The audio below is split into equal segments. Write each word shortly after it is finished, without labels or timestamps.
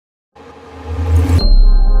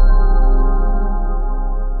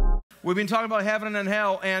We've been talking about heaven and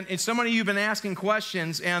hell, and so many of you have been asking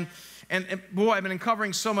questions, and boy, I've been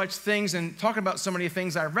uncovering so much things and talking about so many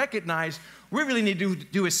things. I recognize we really need to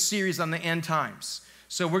do a series on the end times.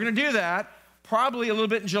 So we're going to do that probably a little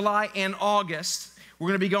bit in July and August. We're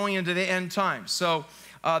going to be going into the end times. So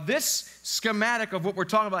this schematic of what we're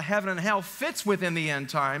talking about, heaven and hell, fits within the end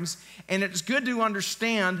times, and it's good to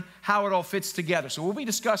understand how it all fits together. So we'll be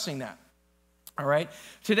discussing that. All right?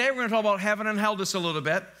 Today we're going to talk about heaven and hell just a little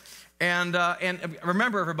bit. And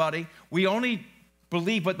remember, everybody, we only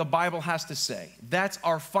believe what the Bible has to say. That's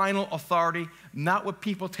our final authority, not what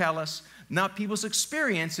people tell us, not people's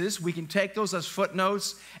experiences. We can take those as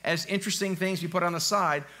footnotes, as interesting things we put on the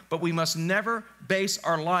side, but we must never base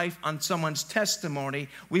our life on someone's testimony.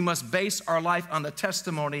 We must base our life on the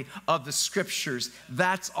testimony of the Scriptures.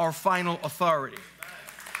 That's our final authority.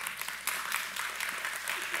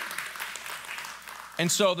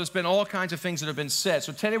 And so there's been all kinds of things that have been said.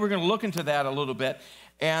 So today we're going to look into that a little bit.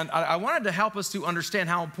 And I wanted to help us to understand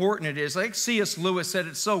how important it is. Like C.S. Lewis said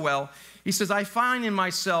it so well. He says, I find in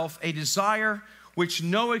myself a desire which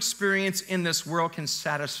no experience in this world can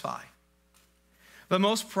satisfy. The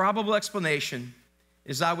most probable explanation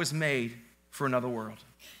is I was made for another world.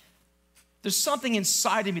 There's something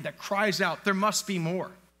inside of me that cries out, there must be more.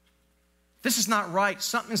 This is not right.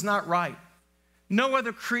 Something's not right. No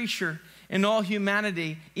other creature in all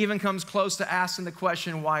humanity even comes close to asking the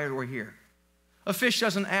question why we're here. A fish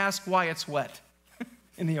doesn't ask why it's wet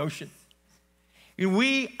in the ocean. And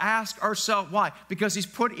we ask ourselves why? Because He's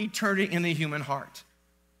put eternity in the human heart.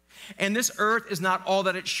 And this earth is not all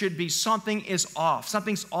that it should be. Something is off.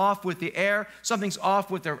 Something's off with the air. Something's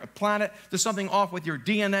off with the planet. There's something off with your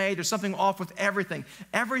DNA. There's something off with everything.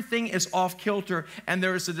 Everything is off kilter, and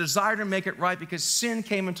there is a desire to make it right because sin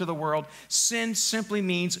came into the world. Sin simply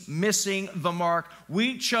means missing the mark.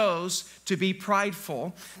 We chose to be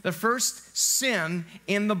prideful. The first sin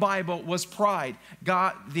in the Bible was pride.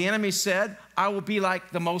 God, the enemy said, I will be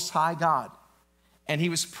like the Most High God. And he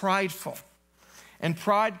was prideful. And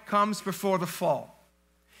pride comes before the fall.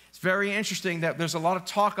 It's very interesting that there's a lot of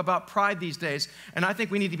talk about pride these days, and I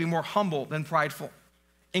think we need to be more humble than prideful,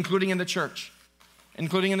 including in the church.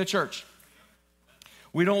 Including in the church.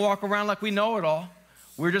 We don't walk around like we know it all.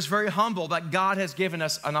 We're just very humble that God has given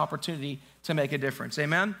us an opportunity to make a difference.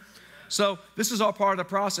 Amen? So this is all part of the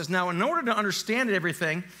process. Now, in order to understand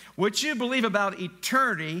everything, what you believe about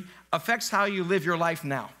eternity affects how you live your life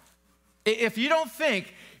now. If you don't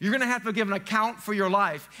think you're going to have to give an account for your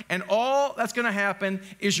life, and all that's going to happen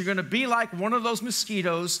is you're going to be like one of those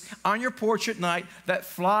mosquitoes on your porch at night that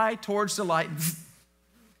fly towards the light.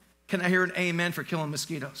 Can I hear an amen for killing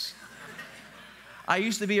mosquitoes? I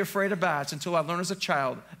used to be afraid of bats until I learned as a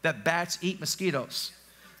child that bats eat mosquitoes.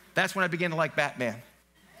 That's when I began to like Batman.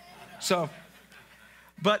 So,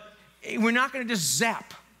 but we're not going to just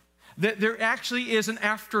zap. There actually is an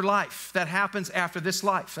afterlife that happens after this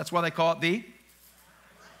life. That's why they call it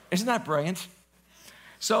Isn't that brilliant?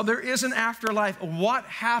 So there is an afterlife. What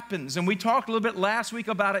happens? And we talked a little bit last week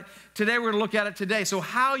about it. Today we're going to look at it today. So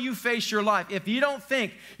how you face your life. If you don't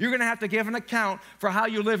think you're going to have to give an account for how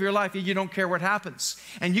you live your life, you don't care what happens.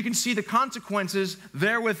 And you can see the consequences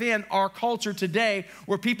there within our culture today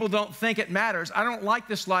where people don't think it matters. I don't like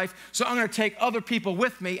this life, so I'm going to take other people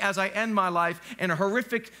with me as I end my life in a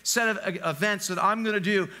horrific set of events that I'm going to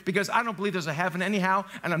do because I don't believe there's a heaven anyhow,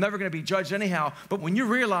 and I'm never going to be judged anyhow. But when you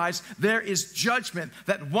realize there is judgment,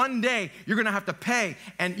 that one day you're going to have to pay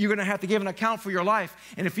and you're going to have to give an account for your life.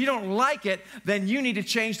 And if you don't like it, then you need to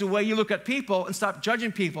change the way you look at people and stop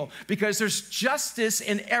judging people because there's justice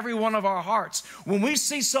in every one of our hearts. When we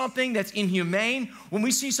see something that's inhumane, when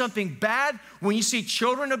we see something bad, when you see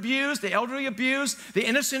children abused, the elderly abused, the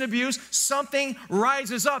innocent abused, something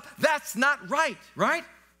rises up. That's not right, right?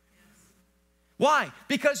 Why?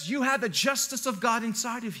 Because you have the justice of God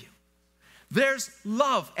inside of you. There's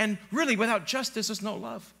love, and really without justice, there's no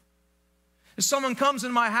love. If someone comes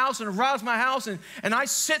in my house and robs my house and I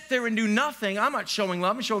sit there and do nothing, I'm not showing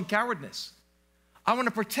love, I'm showing cowardness. I want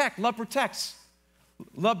to protect. Love protects.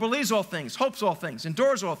 Love believes all things, hopes all things,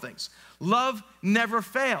 endures all things. Love never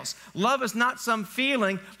fails. Love is not some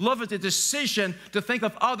feeling. Love is a decision to think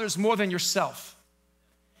of others more than yourself.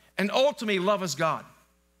 And ultimately, love is God.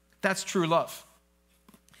 That's true love.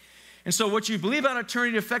 And so what you believe about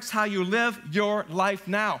eternity affects how you live your life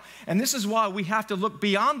now. And this is why we have to look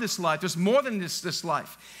beyond this life. There's more than this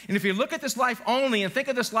life. And if you look at this life only and think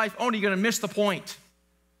of this life only, you're going to miss the point.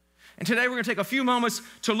 And today we're going to take a few moments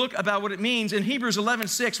to look about what it means. In Hebrews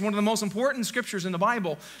 11:6, one of the most important scriptures in the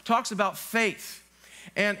Bible, talks about faith.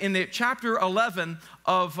 And in the chapter 11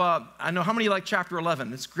 of, I know how many like chapter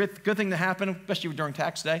 11? It's a good thing to happen, especially during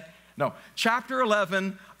tax day. No, chapter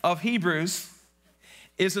 11 of Hebrews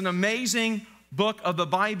is an amazing book of the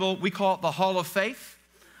Bible. We call it the Hall of Faith.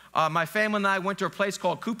 My family and I went to a place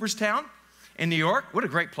called Cooperstown in New York. What a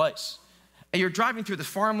great place. And you're driving through this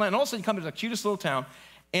farmland, and all of a sudden you come to the cutest little town.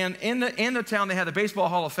 And in the town, they had the Baseball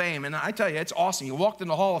Hall of Fame. And I tell you, it's awesome. You walked in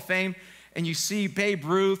the Hall of Fame, and you see Babe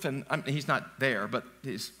Ruth, and he's not there, but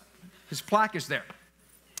his plaque is there.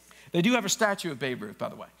 They do have a statue of Babe Ruth, by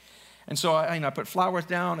the way. And so I put flowers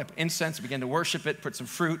down, I put incense, I began to worship it, put some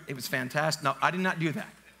fruit. It was fantastic. No, I did not do that.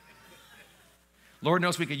 Lord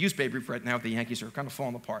knows we could use Babe Ruth right now if the Yankees are kind of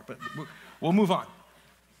falling apart, but we'll move on.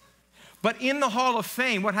 But in the Hall of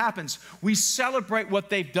Fame, what happens? We celebrate what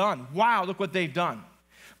they've done. Wow, look what they've done.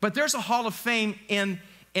 But there's a Hall of Fame in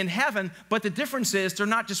heaven, but the difference is they're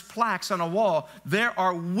not just plaques on a wall. There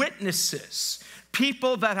are witnesses,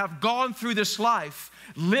 people that have gone through this life,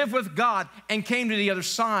 lived with God, and came to the other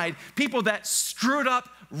side, people that screwed up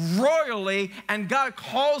royally, and God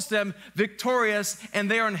calls them victorious,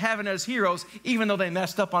 and they are in heaven as heroes, even though they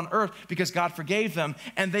messed up on earth, because God forgave them.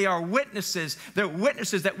 And they are witnesses. They're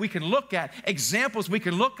witnesses that we can look at, examples we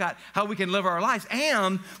can look at, how we can live our lives.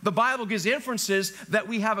 And the Bible gives inferences that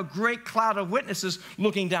we have a great cloud of witnesses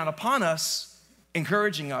looking down upon us,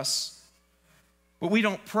 encouraging us. But we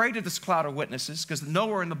don't pray to this cloud of witnesses, because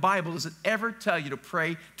nowhere in the Bible does it ever tell you to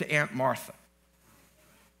pray to Aunt Martha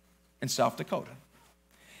in South Dakota.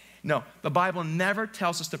 No, the Bible never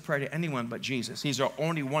tells us to pray to anyone but Jesus. He's our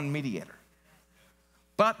only one mediator.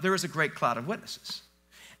 But there is a great cloud of witnesses.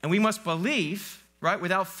 And we must believe, right?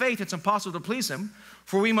 Without faith, it's impossible to please him.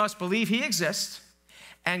 For we must believe he exists.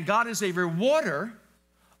 And God is a rewarder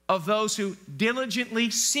of those who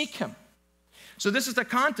diligently seek him. So this is the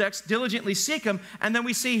context, diligently seek him. And then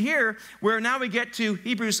we see here where now we get to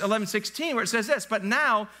Hebrews 11:16, where it says this, but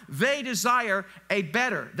now they desire a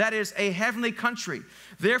better, that is a heavenly country.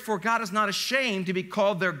 Therefore God is not ashamed to be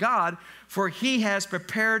called their God, for he has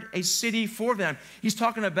prepared a city for them. He's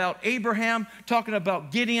talking about Abraham, talking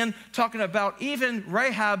about Gideon, talking about even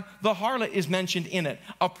Rahab, the harlot is mentioned in it.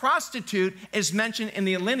 A prostitute is mentioned in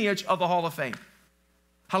the lineage of the Hall of Fame.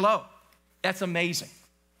 Hello, that's amazing.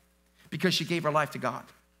 Because she gave her life to God.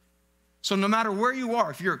 So no matter where you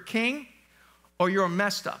are, if you're a king or you're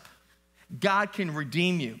messed up, God can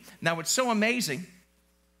redeem you. Now what's so amazing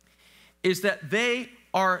is that they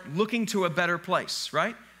are looking to a better place,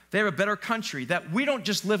 right? They have a better country that we don't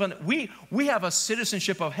just live in. We have a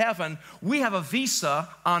citizenship of heaven. We have a visa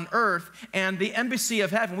on earth, and the embassy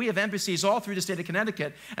of heaven, we have embassies all through the state of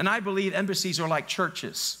Connecticut, and I believe embassies are like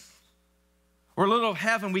churches. We're a little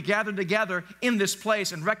heaven. We gather together in this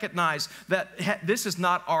place and recognize that this is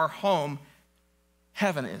not our home.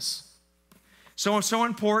 Heaven is. So it's so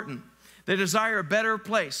important. They desire a better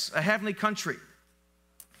place, a heavenly country.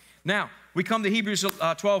 Now, we come to Hebrews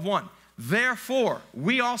 12:1. Therefore,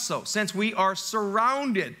 we also, since we are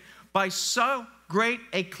surrounded by so great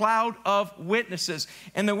a cloud of witnesses.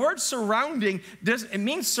 And the word surrounding, it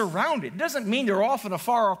means surrounded. It doesn't mean they're off in a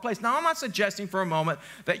far off place. Now, I'm not suggesting for a moment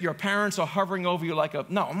that your parents are hovering over you like a,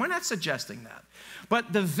 no, we're not suggesting that.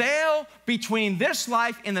 But the veil between this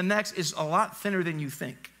life and the next is a lot thinner than you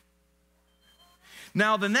think.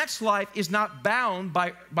 Now, the next life is not bound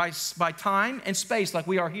by time and space like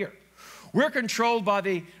we are here. We're controlled by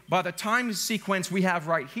the time sequence we have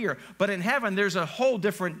right here. But in heaven, there's a whole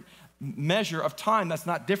different measure of time that's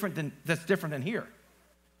different than here.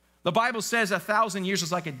 The Bible says 1,000 years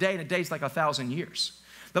is like a day, and a day is like 1,000 years.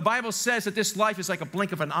 The Bible says that this life is like a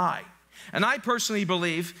blink of an eye. And I personally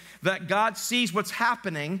believe that God sees what's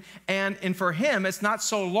happening, and for him, it's not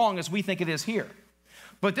so long as we think it is here.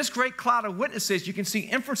 But this great cloud of witnesses, you can see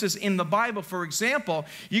inferences in the Bible. For example,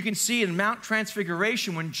 you can see in Mount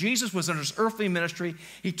Transfiguration when Jesus was in his earthly ministry,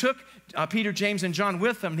 he took Peter, James, and John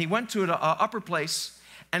with him. He went to an upper place.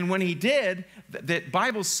 And when he did, the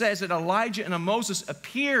Bible says that Elijah and Moses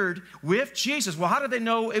appeared with Jesus. Well, how did they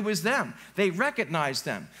know it was them? They recognized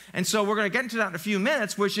them. And so we're going to get into that in a few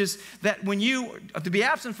minutes, which is that to be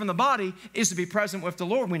absent from the body is to be present with the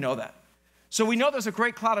Lord. We know that. So we know there's a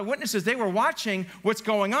great cloud of witnesses. They were watching what's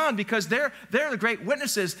going on because they're the great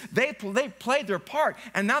witnesses. They played their part.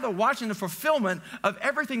 And now they're watching the fulfillment of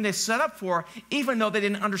everything they set up for, even though they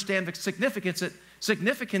didn't understand the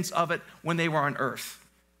significance of it when they were on earth.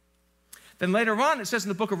 Then later on, it says in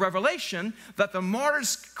the book of Revelation that the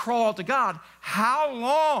martyrs crawl to God, how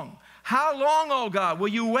long? How long, oh God, will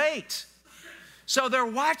you wait? So they're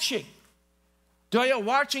watching. Are they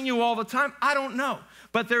watching you all the time? I don't know.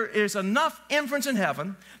 But there is enough influence in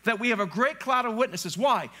heaven that we have a great cloud of witnesses.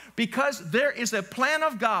 Why? Because there is a plan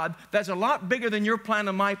of God that's a lot bigger than your plan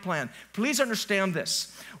and my plan. Please understand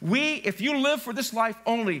this. If you live for this life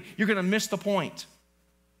only, you're going to miss the point.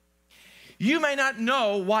 You may not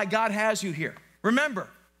know why God has you here. Remember,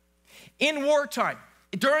 in wartime,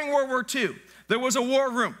 during World War II, there was a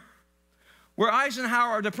war room where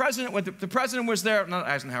Eisenhower, the president was there, not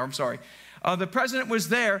Eisenhower, I'm sorry. The president was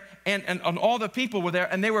there, and all the people were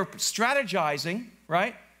there, and they were strategizing,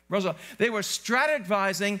 right? Roosevelt, they were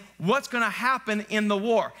strategizing what's going to happen in the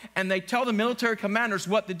war, and they tell the military commanders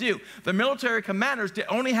what to do. The military commanders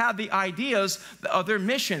only had the ideas of their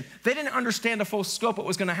mission. They didn't understand the full scope of what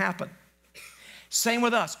was going to happen. Same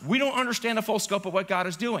with us. We don't understand the full scope of what God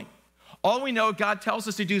is doing. All we know, God tells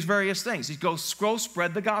us to do various things. He goes, go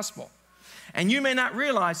spread the gospel. And you may not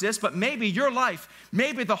realize this, but maybe your life,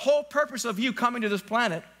 maybe the whole purpose of you coming to this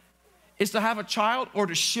planet is to have a child or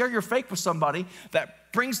to share your faith with somebody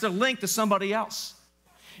that brings the link to somebody else.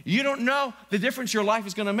 You don't know the difference your life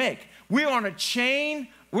is going to make. We're on a chain.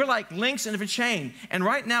 We're like links in a chain. And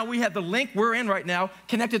right now, we have the link we're in right now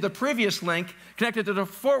connected to the previous link, connected to the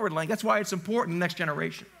forward link. That's why it's important in the next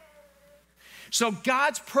generation. So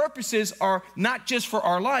God's purposes are not just for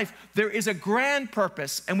our life. There is a grand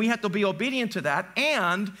purpose, and we have to be obedient to that.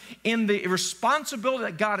 And in the responsibility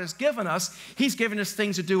that God has given us, He's given us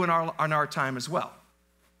things to do in our time as well.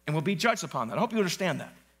 And we'll be judged upon that. I hope you understand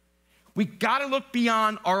that. We got to look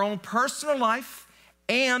beyond our own personal life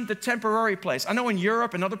and the temporary place. I know in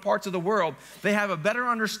Europe and other parts of the world, they have a better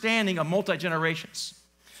understanding of multi-generations.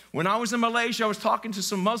 When I was in Malaysia, I was talking to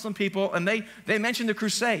some Muslim people, and they mentioned the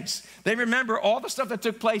Crusades. They remember all the stuff that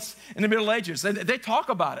took place in the Middle Ages. They talk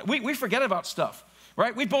about it. We forget about stuff,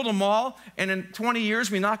 right? We build a mall, and in 20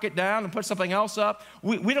 years, we knock it down and put something else up.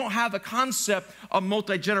 We don't have the concept of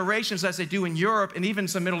multi-generations as they do in Europe and even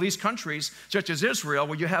some Middle East countries, such as Israel,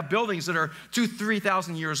 where you have buildings that are 2,000 to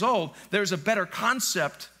 3,000 years old. There's a better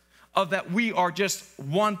concept of that we are just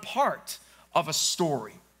one part of a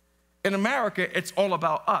story. In America, it's all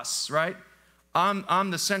about us, right? I'm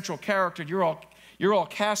the central character. You're all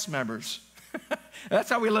cast members. That's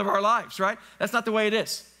how we live our lives, right? That's not the way it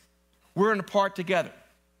is. We're in a part together.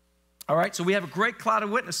 All right, so we have a great cloud of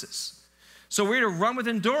witnesses. So we're to run with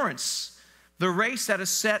endurance the race that is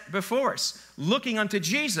set before us, looking unto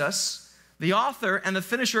Jesus, the author and the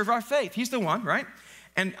finisher of our faith. He's the one, right?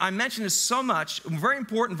 And I mention this so much, a very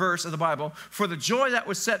important verse of the Bible. For the joy that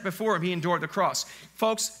was set before him, he endured the cross.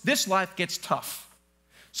 Folks, this life gets tough.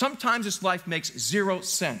 Sometimes this life makes zero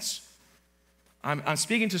sense. I'm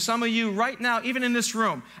speaking to some of you right now, even in this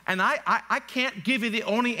room, and I can't give you the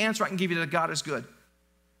only answer I can give you that God is good.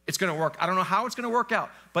 It's going to work. I don't know how it's going to work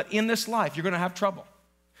out, but in this life, you're going to have trouble.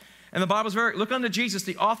 And the Bible's look unto Jesus,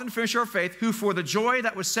 the author and finisher of faith, who for the joy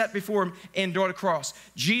that was set before him endured the cross.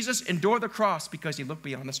 Jesus endured the cross because he looked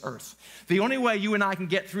beyond this earth. The only way you and I can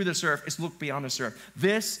get through this earth is look beyond this earth.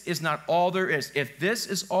 This is not all there is. If this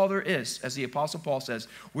is all there is, as the Apostle Paul says,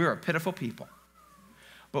 we're a pitiful people.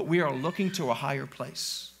 But we are looking to a higher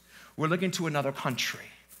place. We're looking to another country.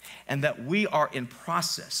 And that we are in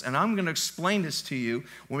process. And I'm going to explain this to you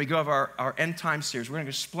when we go over our end time series. We're going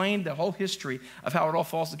to explain the whole history of how it all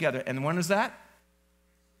falls together. And when is that?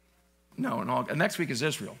 No, next week is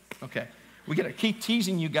Israel. Okay. We got to keep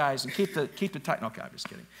teasing you guys and keep the tight. Okay, I'm just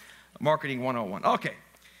kidding. Marketing 101. Okay.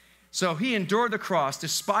 So he endured the cross,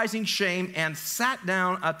 despising shame, and sat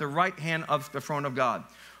down at the right hand of the throne of God.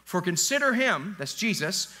 For consider him, that's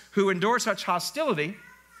Jesus, who endured such hostility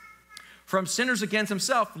from sinners against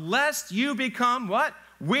himself, lest you become what?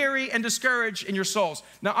 Weary and discouraged in your souls.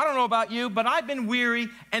 Now, I don't know about you, but I've been weary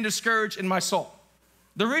and discouraged in my soul.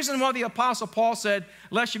 The reason why the Apostle Paul said,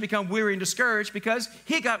 lest you become weary and discouraged, because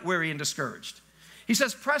he got weary and discouraged. He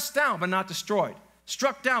says, pressed down but not destroyed.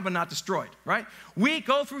 Struck down but not destroyed, right? We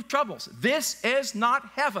go through troubles. This is not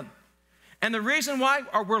heaven. And the reason why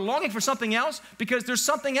we're longing for something else, because there's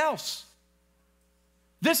something else.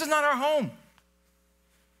 This is not our home.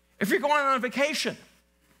 If you're going on a vacation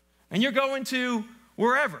and you're going to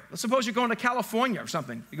wherever, let's suppose you're going to California or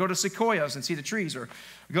something. You go to Sequoias and see the trees, or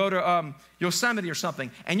go to Yosemite or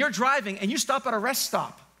something, and you're driving and you stop at a rest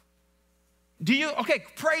stop. Okay,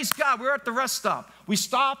 praise God, we're at the rest stop. We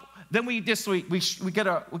stop, then we get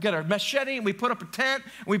a machete and we put up a tent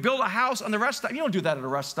and we build a house on the rest stop. You don't do that at a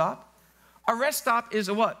rest stop. A rest stop is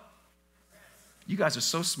a what? You guys are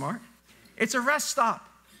so smart. It's a rest stop,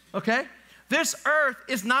 okay? This earth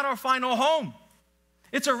is not our final home.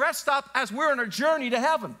 It's a rest stop as we're on a journey to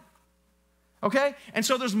heaven. Okay? And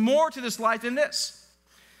so there's more to this life than this.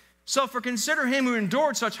 So for consider him who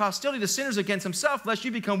endured such hostility to sinners against himself, lest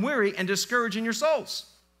you become weary and discouraged in your souls.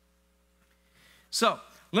 So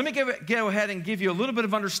let me go ahead and give you a little bit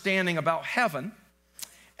of understanding about heaven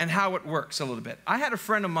and how it works a little bit. I had a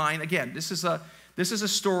friend of mine, again, this is a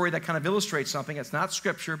story that kind of illustrates something. It's not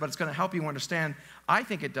scripture, but it's going to help you understand. I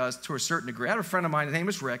think it does to a certain degree. I had a friend of mine, his name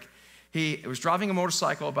was Rick. He was driving a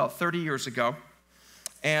motorcycle about 30 years ago,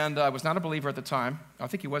 and was not a believer at the time. I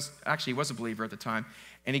think he was a believer at the time.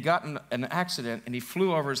 And he got in an accident, and he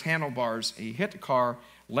flew over his handlebars. He hit the car,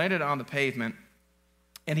 landed on the pavement,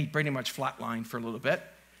 and he pretty much flatlined for a little bit.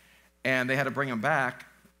 And they had to bring him back.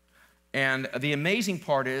 And the amazing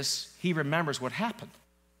part is he remembers what happened.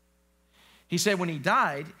 He said when he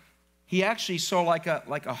died, he actually saw like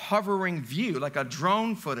a hovering view, like a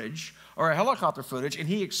drone footage or a helicopter footage, and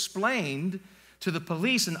he explained to the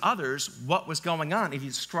police and others what was going on, and he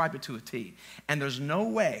described it to a T. And there's no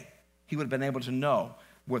way he would have been able to know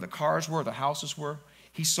where the cars were, the houses were.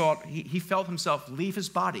 He felt himself leave his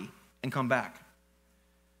body and come back.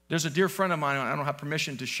 There's a dear friend of mine, I don't have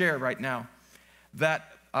permission to share right now,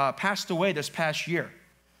 that passed away this past year.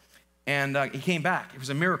 And he came back. It was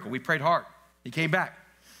a miracle. We prayed hard. He came back.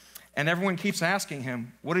 And everyone keeps asking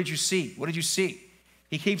him, what did you see? What did you see?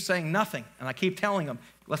 He keeps saying nothing. And I keep telling him,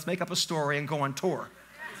 let's make up a story and go on tour.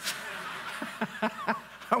 I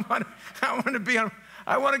want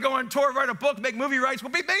to go on tour, write a book, make movie rights.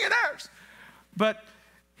 We'll be millionaires. But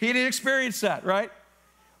he didn't experience that, right?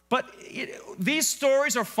 But these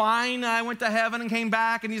stories are fine. I went to heaven and came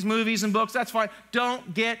back, and these movies and books, that's fine.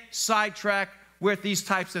 Don't get sidetracked with these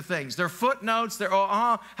types of things. They're footnotes. They're,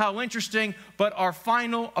 how interesting. But our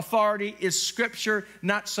final authority is Scripture,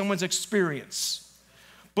 not someone's experience.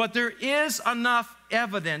 But there is enough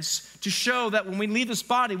evidence to show that when we leave this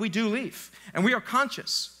body, we do leave. And we are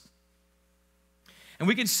conscious. And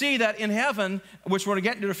we can see that in heaven, which we're going to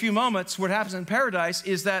get into in a few moments, what happens in paradise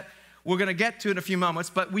is that we're going to get to in a few moments,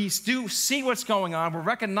 but we do see what's going on. We're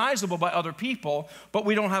recognizable by other people, but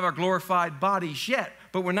we don't have our glorified bodies yet.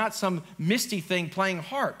 But we're not some misty thing playing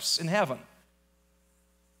harps in heaven.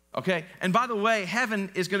 Okay? And by the way, heaven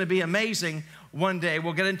is going to be amazing one day.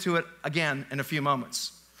 We'll get into it again in a few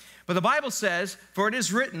moments. But the Bible says, for it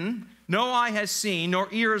is written, no eye has seen, nor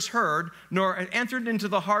ear has heard, nor entered into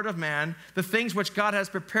the heart of man the things which God has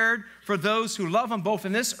prepared for those who love him, both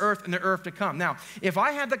in this earth and the earth to come. Now, if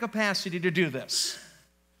I had the capacity to do this,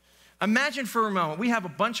 imagine for a moment, we have a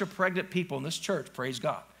bunch of pregnant people in this church, praise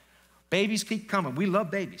God. Babies keep coming. We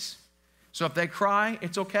love babies. So if they cry,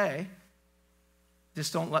 it's okay.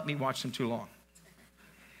 Just don't let me watch them too long.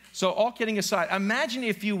 So all kidding aside, imagine,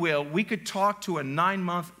 if you will, we could talk to a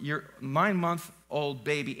 9-month-old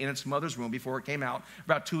baby in its mother's womb before it came out,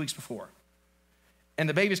 about 2 weeks before. And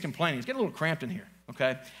the baby's complaining. It's getting a little cramped in here,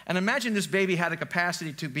 okay? And imagine this baby had a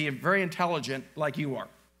capacity to be very intelligent like you are,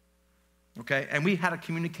 okay? And we had a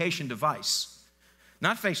communication device,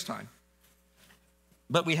 not FaceTime,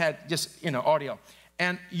 but we had just, audio.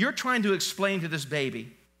 And you're trying to explain to this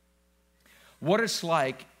baby what it's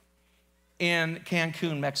like in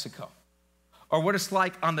Cancun, Mexico, or what it's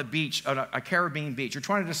like on the beach, on a Caribbean beach. You're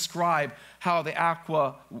trying to describe how the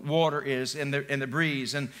aqua water is and the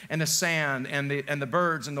breeze and the sand and the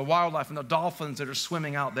birds and the wildlife and the dolphins that are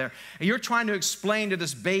swimming out there. And you're trying to explain to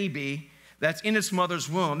this baby that's in its mother's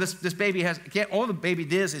womb. This baby all the baby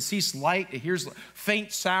does is sees light, it hears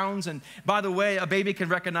faint sounds. And by the way, a baby can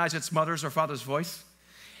recognize its mother's or father's voice.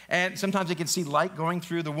 And sometimes it can see light going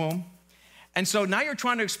through the womb. And so now you're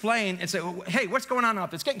trying to explain and say, hey, what's going on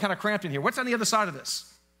out there? It's getting kind of cramped in here. What's on the other side of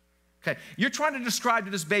this? Okay, you're trying to describe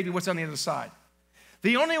to this baby what's on the other side.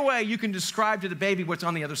 The only way you can describe to the baby what's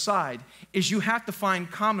on the other side is you have to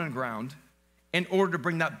find common ground in order to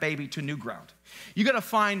bring that baby to new ground. You got to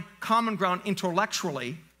find common ground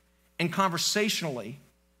intellectually and conversationally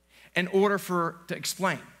in order to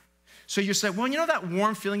explain. So you say, well, that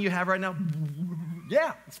warm feeling you have right now?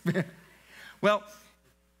 Yeah. Well,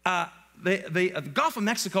 the Gulf of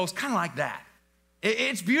Mexico is kind of like that.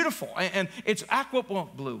 It's beautiful, and it's aqua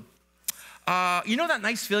blue. That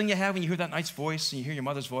nice feeling you have when you hear that nice voice and you hear your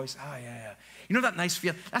mother's voice? Oh, yeah. That nice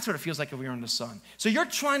feeling? That's what it feels like if we're in the sun. So you're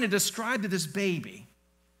trying to describe to this baby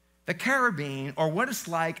the Caribbean or what it's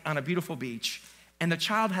like on a beautiful beach, and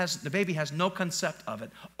the baby has no concept of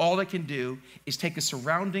it. All it can do is take the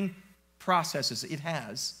surrounding processes it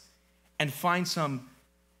has and find some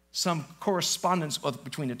correspondence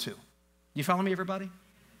between the two. You follow me, everybody?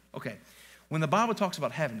 Okay. When the Bible talks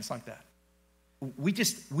about heaven, it's like that. We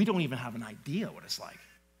don't even have an idea what it's like.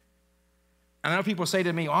 And I know people say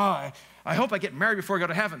to me, I hope I get married before I go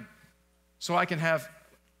to heaven so I can have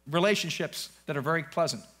relationships that are very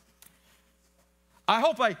pleasant. I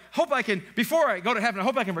hope I can, before I go to heaven, I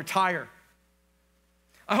hope I can retire.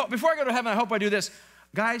 Before I go to heaven, I hope I do this.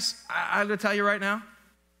 Guys, I'm going to tell you right now,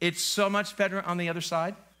 it's so much better on the other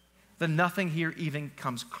side that nothing here even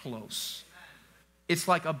comes close. It's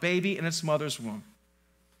like a baby in its mother's womb.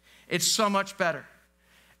 It's so much better.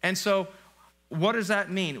 And so, what does that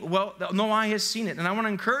mean? Well, no eye has seen it. And I want to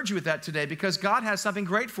encourage you with that today because God has something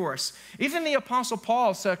great for us. Even the Apostle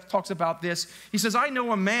Paul talks about this. He says, I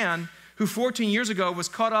know a man who 14 years ago was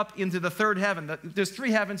caught up into the third heaven. There's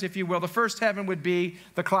three heavens, if you will. The first heaven would be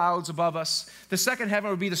the clouds above us. The second heaven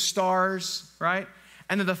would be the stars, right?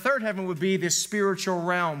 And then the third heaven would be this spiritual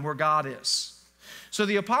realm where God is. So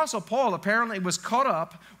the Apostle Paul apparently was caught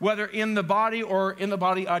up, whether in the body or in the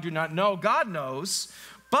body, I do not know. God knows.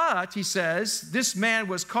 But, he says, this man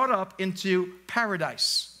was caught up into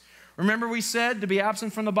paradise. Remember we said to be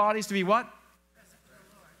absent from the body is to be what?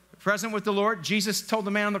 Present with the Lord. Jesus told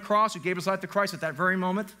the man on the cross who gave his life to Christ at that very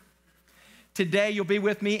moment, today you'll be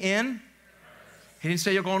with me in? He didn't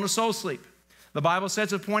say you'll go into soul sleep. The Bible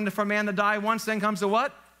says it's appointed for man to die once, then comes the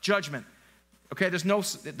what? Judgment. Okay,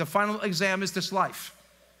 the final exam is this life.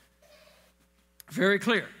 Very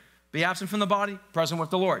clear. Be absent from the body, present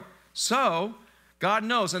with the Lord. So, God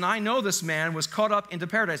knows, and I know this man was caught up into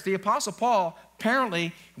paradise. The Apostle Paul,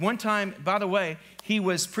 apparently, one time, by the way, he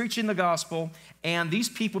was preaching the gospel, and these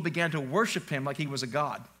people began to worship him like he was a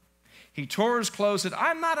god. He tore his clothes and said,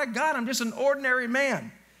 I'm not a god, I'm just an ordinary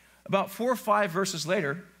man. About 4 or 5 verses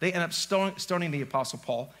later, they end up stoning the Apostle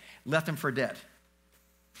Paul, left him for dead.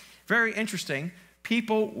 Very interesting.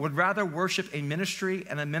 People would rather worship a ministry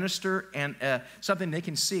and a minister and something they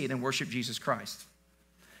can see than worship Jesus Christ.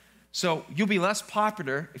 So you'll be less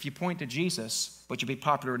popular if you point to Jesus, but you'll be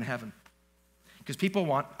popular in heaven. Because people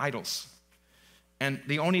want idols. And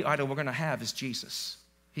the only idol we're going to have is Jesus.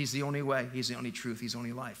 He's the only way. He's the only truth. He's the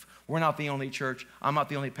only life. We're not the only church. I'm not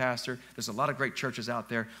the only pastor. There's a lot of great churches out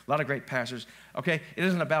there, a lot of great pastors. Okay, it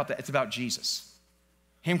isn't about that. It's about Jesus,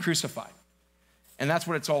 him crucified. And that's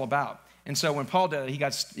what it's all about. And so when Paul did it,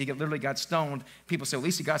 he literally got stoned. People say, at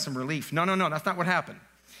least he got some relief. No, that's not what happened.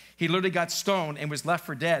 He literally got stoned and was left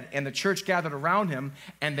for dead. And the church gathered around him,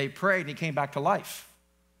 and they prayed, and he came back to life,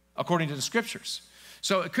 according to the scriptures.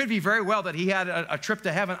 So it could be very well that he had a trip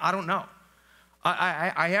to heaven. I don't know.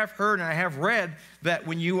 I have heard and I have read that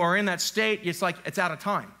when you are in that state, it's like it's out of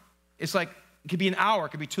time. It's like it could be an hour, it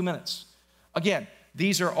could be 2 minutes. Again,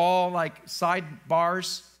 these are all like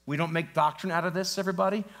sidebars. We don't make doctrine out of this,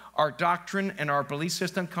 everybody. Our doctrine and our belief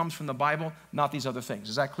system comes from the Bible, not these other things.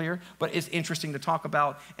 Is that clear? But it's interesting to talk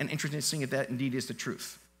about and interesting if that indeed is the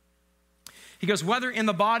truth. He goes, whether in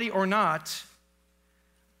the body or not,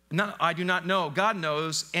 I do not know. God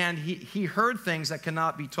knows, and he heard things that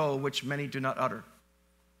cannot be told, which many do not utter.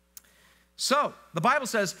 So, the Bible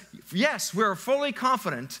says, yes, we're fully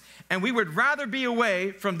confident, and we would rather be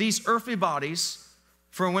away from these earthly bodies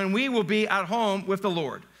for when we will be at home with the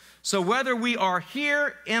Lord. So whether we are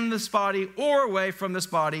here in this body or away from this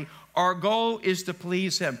body, our goal is to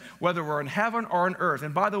please him, whether we're in heaven or on earth.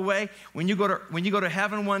 And by the way, when you go to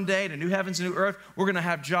heaven one day, the new heavens and new earth, we're going to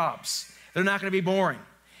have jobs. They're not going to be boring.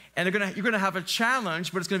 And you're going to have a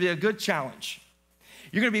challenge, but it's going to be a good challenge.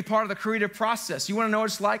 You're going to be part of the creative process. You want to know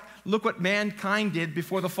what it's like? Look what mankind did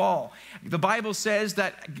before the fall. The Bible says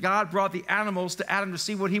that God brought the animals to Adam to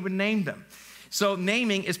see what he would name them. So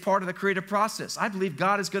naming is part of the creative process. I believe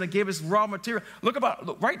God is going to give us raw material. Look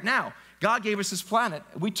right now, God gave us this planet.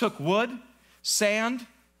 We took wood, sand,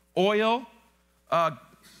 oil,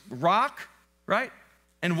 rock, right,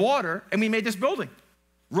 and water, and we made this building.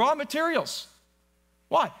 Raw materials.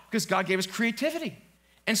 Why? Because God gave us creativity.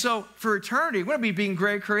 And so for eternity, we're going to be being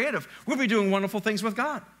very creative. We'll be doing wonderful things with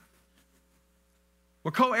God.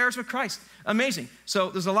 We're co-heirs with Christ. Amazing. So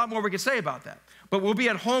there's a lot more we could say about that. But we'll be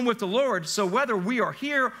at home with the Lord, so whether we are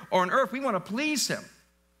here or on earth, we want to please him.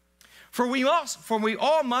 For we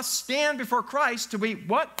all must stand before Christ to be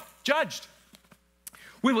what? Judged.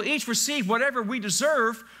 We will each receive whatever we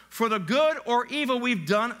deserve for the good or evil we've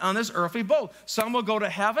done on this earthly boat. Some will go to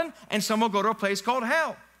heaven, and some will go to a place called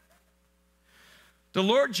hell. The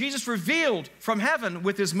Lord Jesus revealed from heaven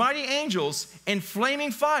with his mighty angels in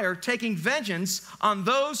flaming fire, taking vengeance on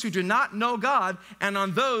those who do not know God and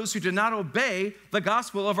on those who do not obey the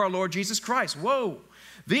gospel of our Lord Jesus Christ. Whoa!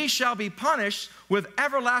 These shall be punished with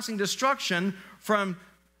everlasting destruction from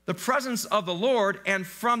the presence of the Lord and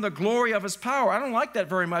from the glory of his power. I don't like that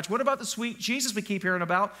very much. What about the sweet Jesus we keep hearing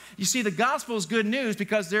about? You see, the gospel is good news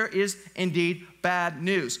because there is indeed bad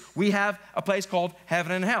news. We have a place called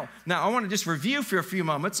heaven and hell. Now, I want to just review for a few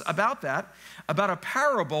moments about that, about a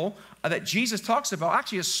parable that Jesus talks about,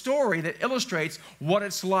 actually a story that illustrates what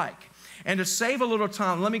it's like. And to save a little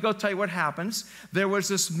time, let me go tell you what happens. There was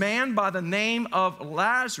this man by the name of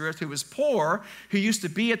Lazarus who was poor, who used to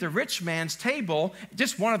be at the rich man's table,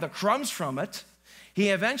 just wanted the crumbs from it. He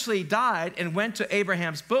eventually died and went to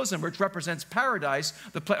Abraham's bosom, which represents paradise,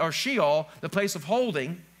 or Sheol, the place of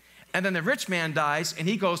holding. And then the rich man dies, and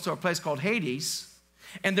he goes to a place called Hades.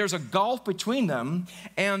 And there's a gulf between them,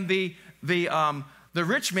 and the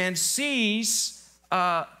rich man sees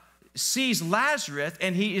Lazarus,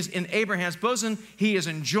 and he is in Abraham's bosom. He is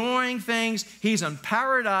enjoying things. He's in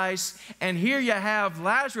paradise. And here you have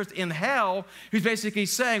Lazarus in hell, who's basically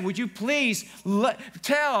saying, would you please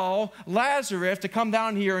tell Lazarus to come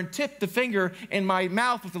down here and tip the finger in my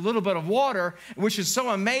mouth with a little bit of water, which is so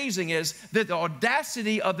amazing is that the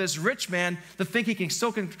audacity of this rich man to think he can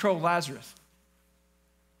still control Lazarus.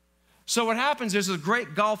 So what happens is there's a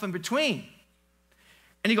great gulf in between.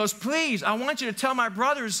 And he goes, please, I want you to tell my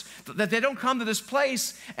brothers that they don't come to this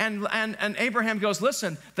place. And Abraham goes,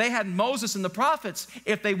 listen, they had Moses and the prophets.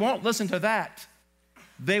 If they won't listen to that,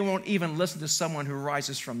 they won't even listen to someone who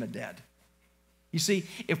rises from the dead. You see,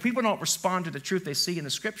 if people don't respond to the truth they see in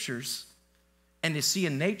the scriptures and they see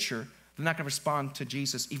in nature, they're not going to respond to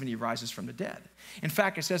Jesus even if he rises from the dead. In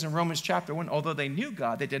fact, it says in Romans chapter 1, although they knew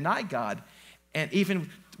God, they denied God. And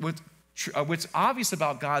even what's obvious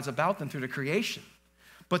about God is about them through the creation.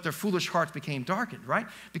 But their foolish hearts became darkened, right?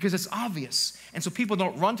 Because it's obvious. And so people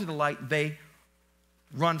don't run to the light, they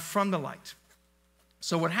run from the light.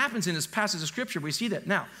 So what happens in this passage of scripture, we see that.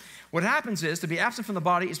 Now, what happens is to be absent from the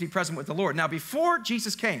body is to be present with the Lord. Now, before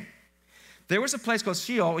Jesus came, there was a place called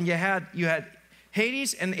Sheol, and you had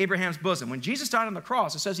Hades and Abraham's bosom. When Jesus died on the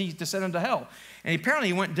cross, it says he descended into hell. And apparently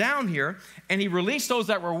he went down here, and he released those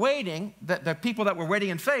that were waiting, the people that were waiting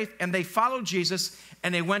in faith, and they followed Jesus,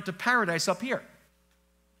 and they went to paradise up here.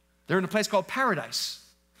 They're in a place called paradise.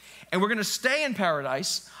 And we're going to stay in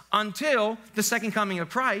paradise until the second coming of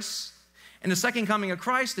Christ. In the second coming of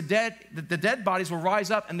Christ, the dead bodies will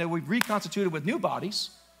rise up and they will be reconstituted with new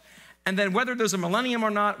bodies. And then whether there's a millennium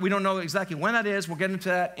or not, we don't know exactly when that is. We'll get into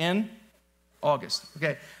that in August.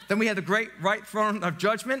 Okay. Then we have the great white throne of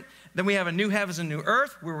judgment. Then we have a new heavens and new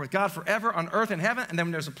earth. We're with God forever on earth and heaven. And then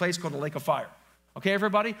there's a place called the lake of fire. Okay,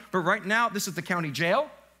 everybody? But right now, this is the county jail.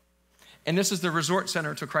 And this is the resort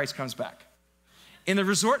center until Christ comes back. In the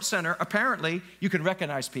resort center, apparently, you can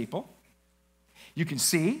recognize people. You can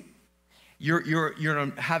see.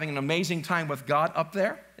 You're having an amazing time with God up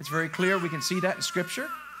there. It's very clear. We can see that in Scripture.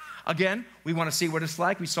 Again, we want to see what it's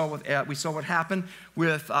like. We saw what happened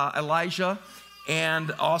with Elijah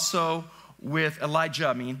and also with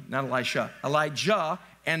Elijah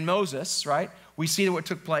and Moses, right? We see what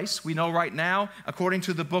took place. We know right now, according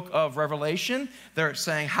to the book of Revelation, they're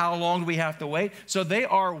saying, how long do we have to wait? So they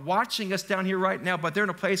are watching us down here right now, but they're in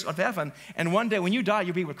a place of heaven. And one day when you die,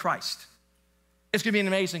 you'll be with Christ. It's going to be an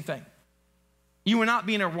amazing thing. You will not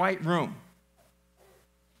be in a white room.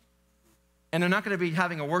 And they're not going to be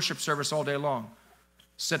having a worship service all day long.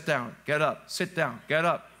 Sit down, get up, sit down, get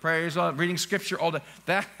up, praise God, reading scripture all day.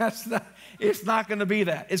 It's not going to be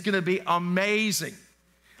that. It's going to be amazing.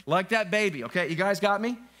 Like that baby, okay? You guys got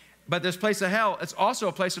me? But this place of hell, it's also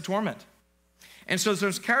a place of torment. And so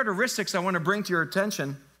there's characteristics I want to bring to your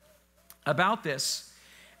attention about this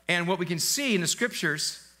and what we can see in the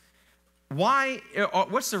scriptures.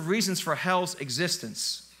 What's the reasons for hell's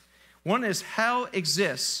existence? One is hell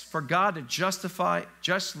exists for God to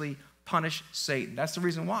justly punish Satan. That's the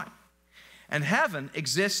reason why. And heaven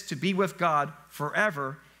exists to be with God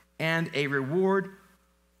forever and a reward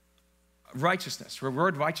righteousness.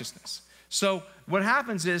 So what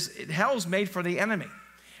happens is hell's made for the enemy.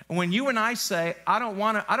 And when you and I say, I don't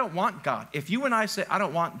want God. If you and I say, I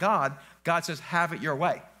don't want God, God says, have it your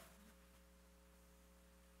way.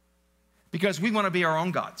 Because we want to be our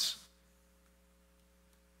own gods.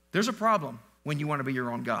 There's a problem when you want to be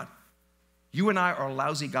your own God. You and I are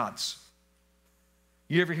lousy gods.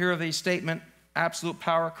 You ever hear of the statement, absolute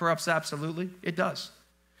power corrupts absolutely? It does.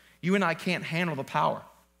 You and I can't handle the power.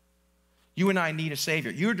 You and I need a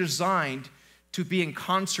Savior. You're designed to be in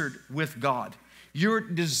concert with God. You're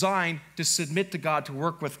designed to submit to God, to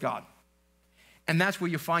work with God. And that's where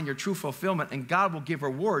you find your true fulfillment, and God will give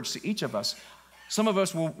rewards to each of us. Some of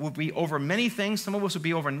us will be over many things. Some of us will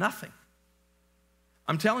be over nothing.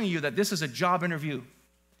 I'm telling you that this is a job interview.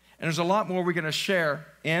 And there's a lot more we're going to share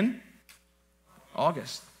in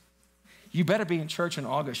August. You better be in church in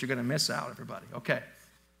August. You're going to miss out, everybody. Okay.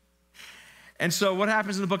 And so what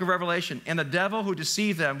happens in the book of Revelation? And the devil who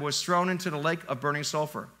deceived them was thrown into the lake of burning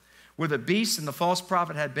sulfur, where the beast and the false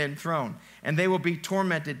prophet had been thrown. And they will be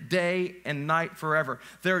tormented day and night forever.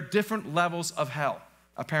 There are different levels of hell.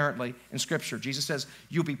 apparently, in Scripture. Jesus says,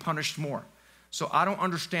 you'll be punished more. So I don't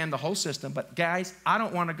understand the whole system, but guys, I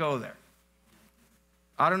don't want to go there.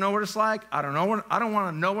 I don't know what it's like. I don't want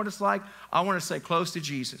to know what it's like. I want to stay close to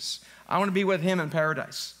Jesus. I want to be with him in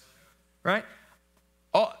paradise, right?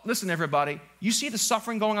 Oh, listen, everybody. You see the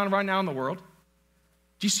suffering going on right now in the world?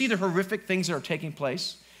 Do you see the horrific things that are taking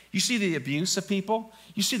place? You see the abuse of people.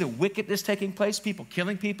 You see the wickedness taking place, people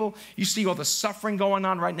killing people. You see all the suffering going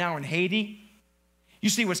on right now in Haiti. You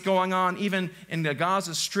see what's going on even in the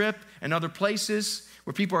Gaza Strip and other places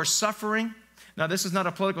where people are suffering. Now, this is not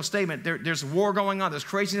a political statement. There's war going on. There's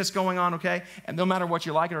craziness going on, okay? And no matter what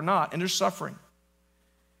you like it or not, and there's suffering.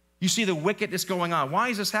 You see the wickedness going on. Why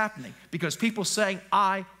is this happening? Because people saying,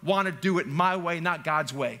 I want to do it my way, not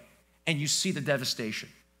God's way. And you see the devastation.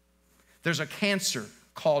 There's a cancer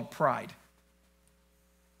called pride.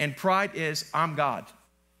 And pride is, I'm God.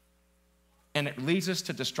 And it leads us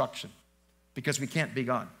to destruction because we can't be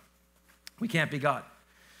God. We can't be God.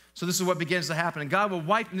 So this is what begins to happen. And God will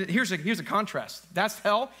wipe, here's a contrast. That's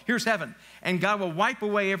hell, here's heaven. And God will wipe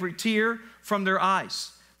away every tear from their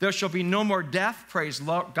eyes. There shall be no more death, praise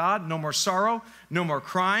God, no more sorrow, no more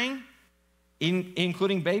crying,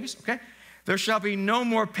 including babies, okay? There shall be no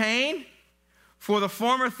more pain, for the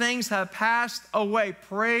former things have passed away.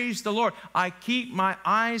 Praise the Lord. I keep my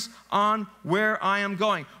eyes on where I am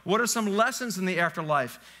going. What are some lessons in the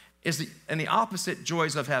afterlife? And the opposite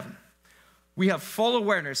joys of heaven. We have full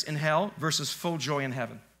awareness in hell versus full joy in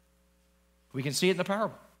heaven. We can see it in the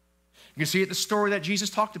parable. You can see it in the story that Jesus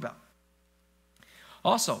talked about.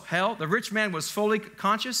 Also, hell, the rich man was fully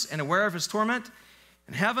conscious and aware of his torment.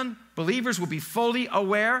 In heaven, believers will be fully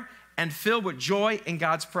aware and filled with joy in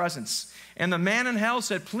God's presence. And the man in hell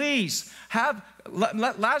said, please,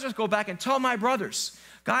 let Lazarus go back and tell my brothers.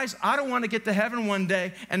 Guys, I don't want to get to heaven one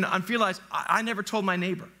day and I realize I never told my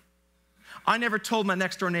neighbor. I never told my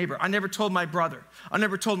next door neighbor. I never told my brother. I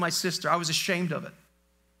never told my sister. I was ashamed of it.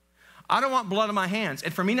 I don't want blood on my hands.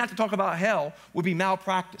 And for me not to talk about hell would be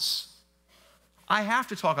malpractice. I have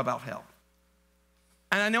to talk about hell.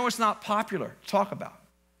 And I know it's not popular to talk about.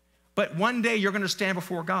 But one day you're going to stand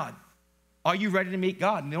before God. Are you ready to meet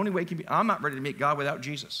God? And the only way I'm not ready to meet God without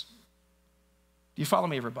Jesus. Do you follow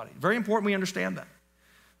me, everybody? Very important we understand that.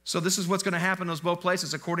 So this is what's going to happen in those both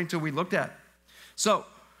places according to what we looked at. So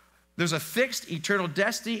there's a fixed eternal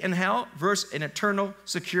destiny in hell versus an eternal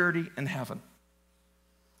security in heaven.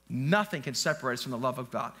 Nothing can separate us from the love of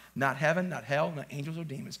God. Not heaven, not hell, not angels or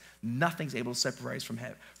demons. Nothing's able to separate us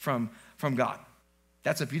from God.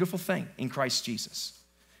 That's a beautiful thing in Christ Jesus.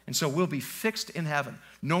 And so we'll be fixed in heaven.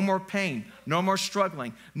 No more pain, no more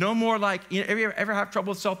struggling, no more like, ever have trouble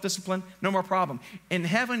with self-discipline? No more problem. In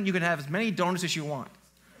heaven, you can have as many donuts as you want.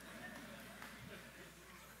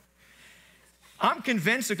 I'm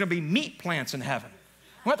convinced there's going to be meat plants in heaven.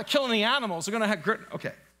 We don't have to kill any animals. They're going to have grit.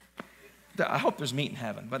 Okay. I hope there's meat in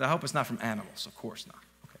heaven, but I hope it's not from animals. Of course not.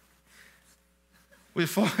 Okay. We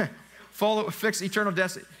follow fixed eternal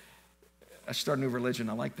destiny. I start a new religion.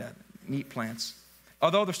 I like that. Meat plants.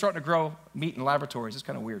 Although they're starting to grow meat in laboratories. It's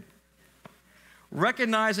kind of weird.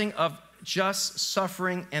 Recognizing of just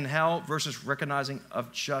suffering in hell versus recognizing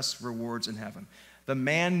of just rewards in heaven. The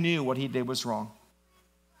man knew what he did was wrong.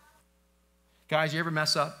 Guys, you ever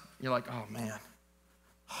mess up? You're like, oh man,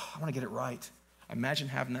 I want to get it right. Imagine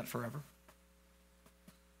having that forever.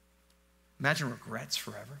 Imagine regrets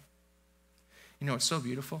forever. You know, it's so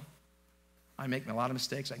beautiful. I make a lot of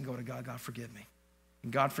mistakes. I can go to God, God forgive me.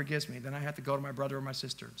 And God forgives me. Then I have to go to my brother or my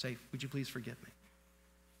sister and say, would you please forgive me?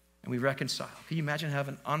 And we reconcile. Can you imagine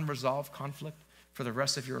having unresolved conflict for the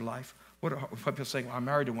rest of your life? What people saying, well, I'm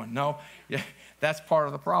married to one. No, yeah, that's part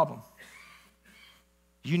of the problem.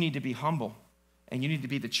 You need to be humble. And you need to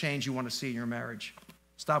be the change you want to see in your marriage.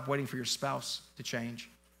 Stop waiting for your spouse to change.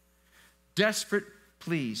 Desperate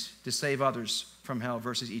pleas to save others from hell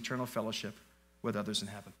versus eternal fellowship with others in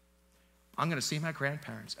heaven. I'm going to see my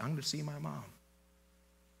grandparents. I'm going to see my mom.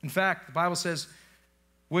 In fact, the Bible says,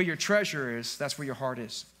 where your treasure is, that's where your heart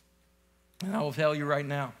is. And I will tell you right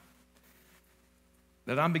now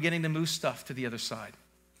that I'm beginning to move stuff to the other side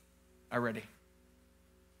already.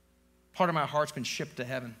 Part of my heart's been shipped to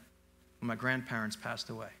heaven when my grandparents passed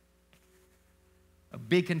away. A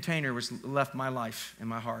big container was left my life in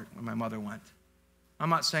my heart when my mother went. I'm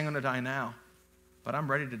not saying I'm going to die now, but I'm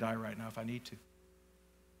ready to die right now if I need to.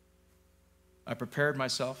 I prepared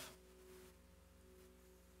myself.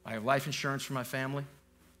 I have life insurance for my family.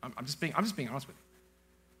 I'm just being honest with you.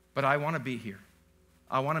 But I want to be here.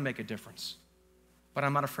 I want to make a difference. But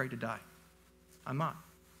I'm not afraid to die. I'm not.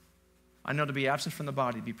 I know to be absent from the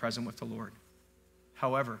body, to be present with the Lord.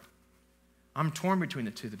 However, I'm torn between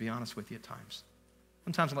the two, to be honest with you at times.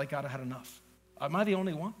 Sometimes I'm like, God, I had enough. Am I the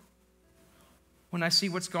only one? When I see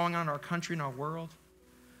what's going on in our country and our world,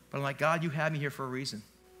 but I'm like, God, you had me here for a reason.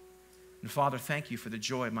 And Father, thank you for the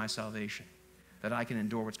joy of my salvation, that I can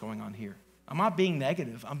endure what's going on here. I'm not being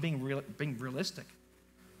negative. I'm being realistic.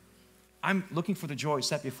 I'm looking for the joy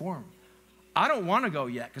set before him. I don't want to go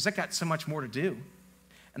yet because I got so much more to do.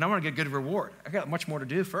 And I want to get a good reward. I got much more to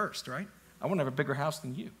do first, right? I want to have a bigger house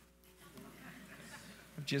than you.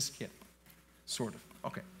 I'm just kidding. Sort of.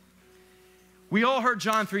 Okay. We all heard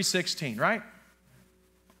John 3:16, right?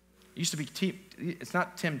 It used to be, it's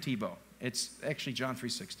not Tim Tebow. It's actually John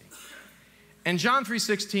 3:16. And John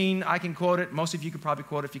 3:16, I can quote it. Most of you could probably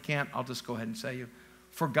quote it. If you can't, I'll just go ahead and say you.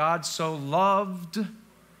 For God so loved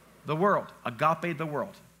the world, agape the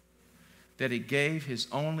world, that he gave his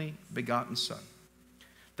only begotten Son,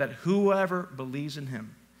 that whoever believes in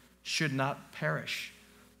him should not perish,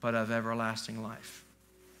 but have everlasting life.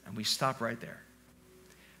 And we stop right there.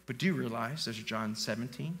 But do you realize there's a John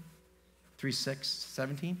 17, 3:6,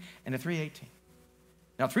 17, and a 3:18.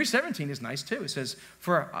 Now 3:17 is nice too. It says,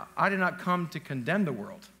 for I did not come to condemn the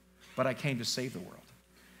world, but I came to save the world.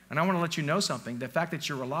 And I want to let you know something. The fact that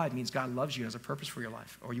you're alive means God loves you and has a purpose for your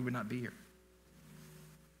life, or you would not be here.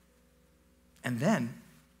 And then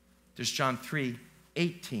there's John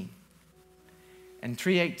 3:18. And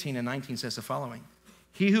 3:18 and 19 says the following.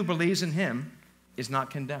 He who believes in him is not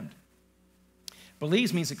condemned.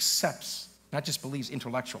 Believes means accepts, not just believes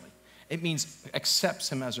intellectually. It means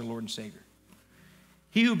accepts him as their Lord and Savior.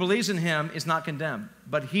 He who believes in him is not condemned,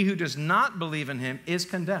 but he who does not believe in him is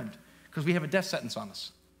condemned, because we have a death sentence on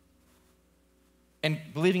us. And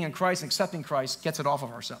believing in Christ and accepting Christ gets it off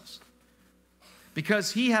of ourselves.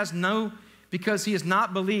 Because he has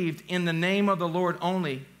not believed in the name of the Lord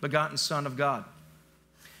only begotten Son of God.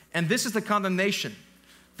 And this is the condemnation,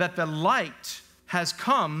 that the light has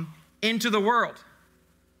come into the world,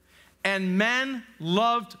 and men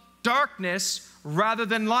loved darkness rather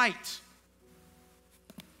than light,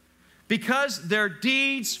 because their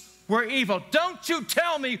deeds were evil. Don't you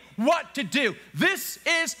tell me what to do. This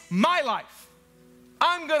is my life.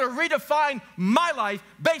 I'm going to redefine my life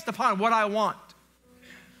based upon what I want.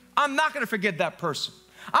 I'm not going to forget that person.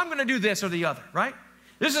 I'm going to do this or the other, right?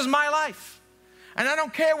 This is my life. And I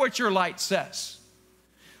don't care what your light says.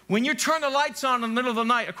 When you turn the lights on in the middle of the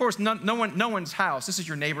night, of course, no one's house. This is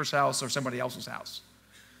your neighbor's house or somebody else's house.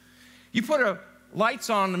 You put lights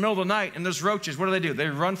on in the middle of the night and there's roaches. What do? They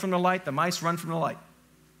run from the light. The mice run from the light.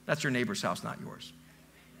 That's your neighbor's house, not yours.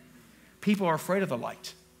 People are afraid of the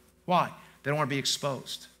light. Why? They don't want to be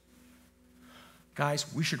exposed.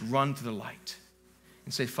 Guys, we should run to the light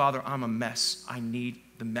and say, Father, I'm a mess. I need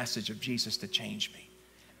the message of Jesus to change me.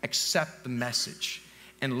 Accept the message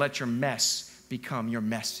and let your mess become your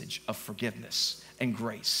message of forgiveness and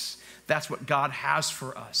grace. That's what God has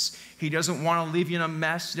for us. He doesn't want to leave you in a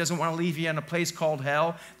mess. He doesn't want to leave you in a place called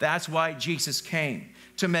hell. That's why Jesus came,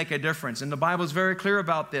 to make a difference. And the Bible is very clear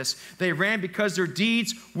about this. They ran because their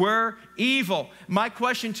deeds were evil. My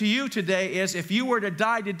question to you today is, if you were to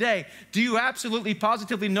die today, do you absolutely,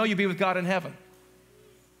 positively know you'll be with God in heaven?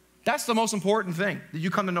 That's the most important thing, that you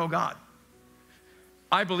come to know God.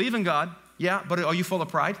 I believe in God, yeah, but are you full of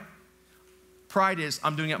pride? Pride is,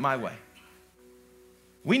 I'm doing it my way.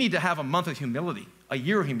 We need to have a month of humility, a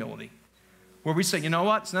year of humility, where we say, you know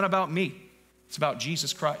what? It's not about me. It's about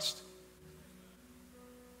Jesus Christ.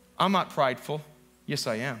 I'm not prideful. Yes,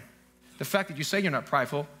 I am. The fact that you say you're not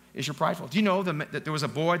prideful is you're prideful. Do you know that there was a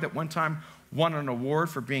boy that one time won an award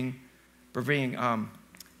for being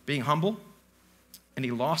humble, and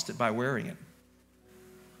he lost it by wearing it?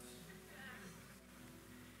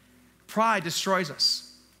 Pride destroys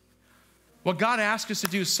us. What God asks us to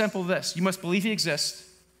do is simple this. You must believe he exists.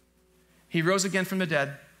 He rose again from the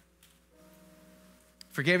dead,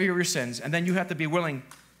 forgave you of your sins, and then you have to be willing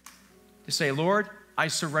to say, Lord, I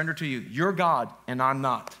surrender to you. You're God, and I'm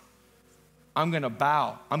not. I'm going to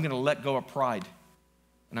bow. I'm going to let go of pride,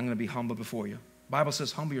 and I'm going to be humble before you. The Bible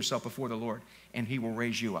says, humble yourself before the Lord, and he will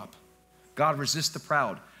raise you up. God resists the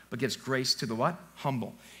proud, but gives grace to the what?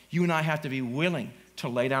 Humble. You and I have to be willing to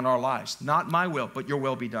lay down our lives. Not my will, but your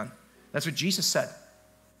will be done. That's what Jesus said.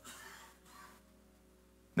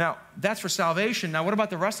 Now, that's for salvation. Now, what about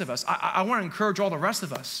the rest of us? I want to encourage all the rest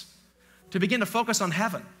of us to begin to focus on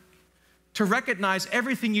heaven, to recognize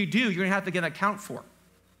everything you do, you're going to have to get an account for.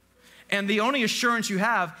 And the only assurance you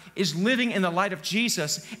have is living in the light of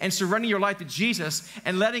Jesus and surrendering your life to Jesus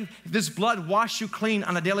and letting this blood wash you clean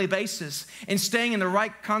on a daily basis and staying in the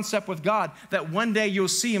right concept with God, that one day you'll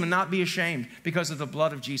see him and not be ashamed because of the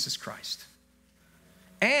blood of Jesus Christ.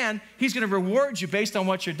 And he's going to reward you based on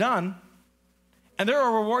what you've done. And there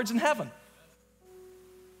are rewards in heaven.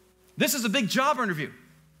 This is a big job interview.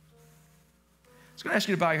 I was going to ask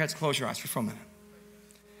you to bow your heads, close your eyes for a minute.